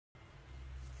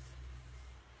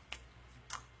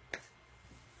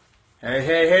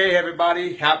Hey,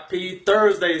 everybody. Happy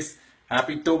Thursdays.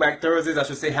 Happy Throwback Thursdays. I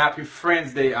should say Happy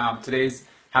Friends Day. Today's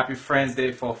Happy Friends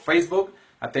Day for Facebook.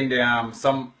 I think they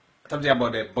something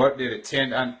about their birthday, the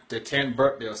 10th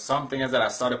birthday or something as that. I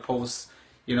saw the post,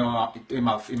 in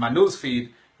my news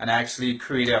feed, and I actually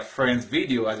created a friends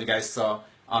video, as you guys saw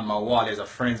on my wall. There's a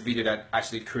friends video that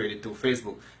actually created through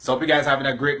Facebook. So hope you guys having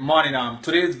a great morning.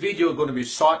 Today's video is going to be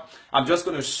short. I'm just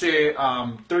going to share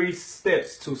 3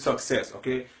 steps to success.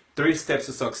 Okay, 3 steps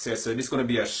to success. So this is going to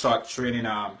be a short training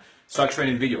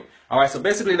video. All right, so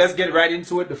basically let's get right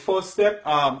into it. The first step,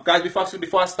 guys,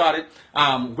 before I started,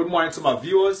 good morning to my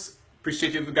viewers.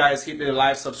 Appreciate you guys hit the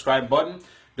live subscribe button.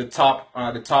 The top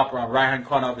right hand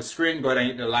corner of the screen. Go ahead and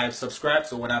hit the live subscribe,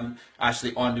 so when I'm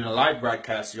actually on doing a live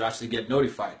broadcast, you actually get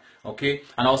notified. Okay,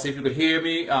 and also if you could hear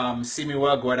me, see me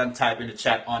well, go ahead and type in the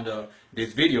chat under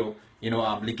this video.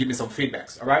 Give me some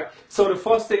feedbacks. All right. So the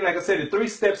first thing, like I said, the 3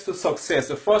 steps to success.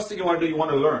 The first thing you want to do, you want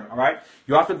to learn. All right.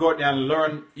 You have to go out there and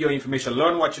learn your information.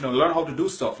 Learn what you know. Learn how to do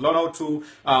stuff. Learn how to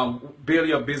build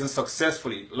your business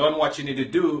successfully. Learn what you need to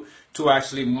do to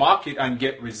actually market and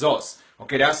get results.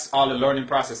 Okay, that's all the learning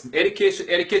process.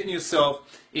 Educating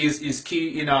yourself is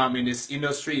key in this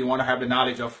industry. You want to have the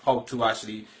knowledge of how to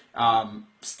actually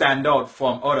stand out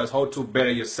from others, how to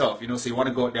better yourself. So you want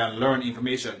to go out there and learn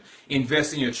information,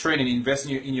 invest in your training, invest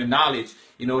in your knowledge,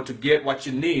 to get what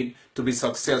you need to be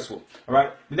successful. All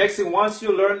right. The next thing, once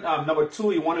you learn, number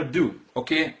 2, you want to do.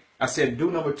 Okay, I said do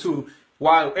number 2.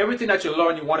 While everything that you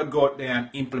learn, you want to go out there and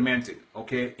implement it.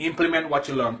 Okay, implement what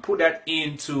you learn. Put that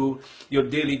into your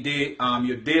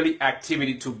daily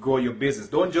activity to grow your business.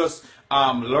 Don't just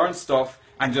learn stuff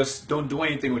and just don't do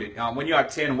anything with it. When you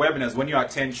attend webinars, when you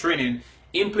attend training,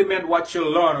 implement what you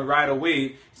learn right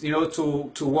away.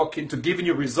 To work into giving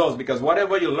you results, because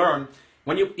whatever you learn,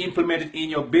 when you implement it in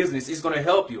your business, it's going to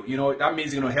help you. That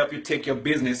means it's going to help you take your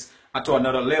business to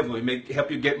another level. It may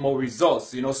help you get more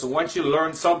results. So once you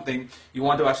learn something, you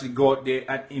want to actually go out there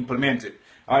and implement it.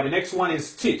 All right, the next one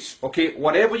is teach. Okay,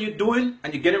 whatever you're doing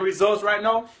and you're getting results right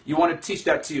now, you want to teach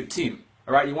that to your team.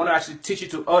 All right, you want to actually teach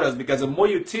it to others, because the more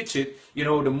you teach it, the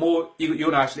more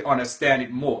you'll actually understand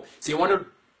it more. So you want to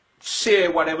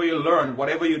share whatever you learn,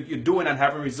 whatever you're doing and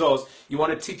having results. You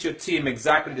want to teach your team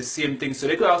exactly the same thing, so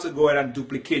they could also go ahead and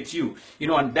duplicate you.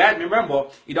 And that, remember,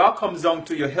 it all comes down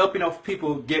to you're helping of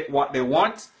people get what they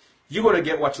want. You're going to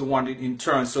get what you want in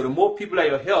turn. So the more people that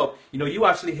you help, you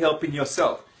actually helping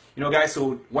yourself. Guys,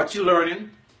 so what you're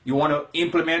learning, you want to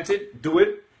implement it, do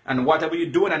it. And whatever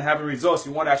you're doing and having results,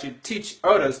 you want to actually teach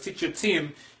others, teach your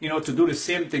team, to do the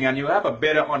same thing, and you have a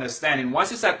better understanding.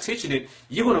 Once you start teaching it,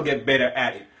 you're going to get better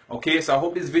at it. Okay, so I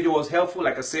hope this video was helpful.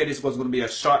 Like I said, this was going to be a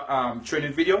short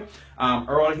training video.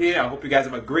 Earl here. I hope you guys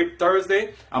have a great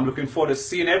Thursday. I'm looking forward to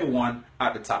seeing everyone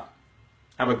at the top.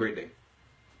 Have a great day.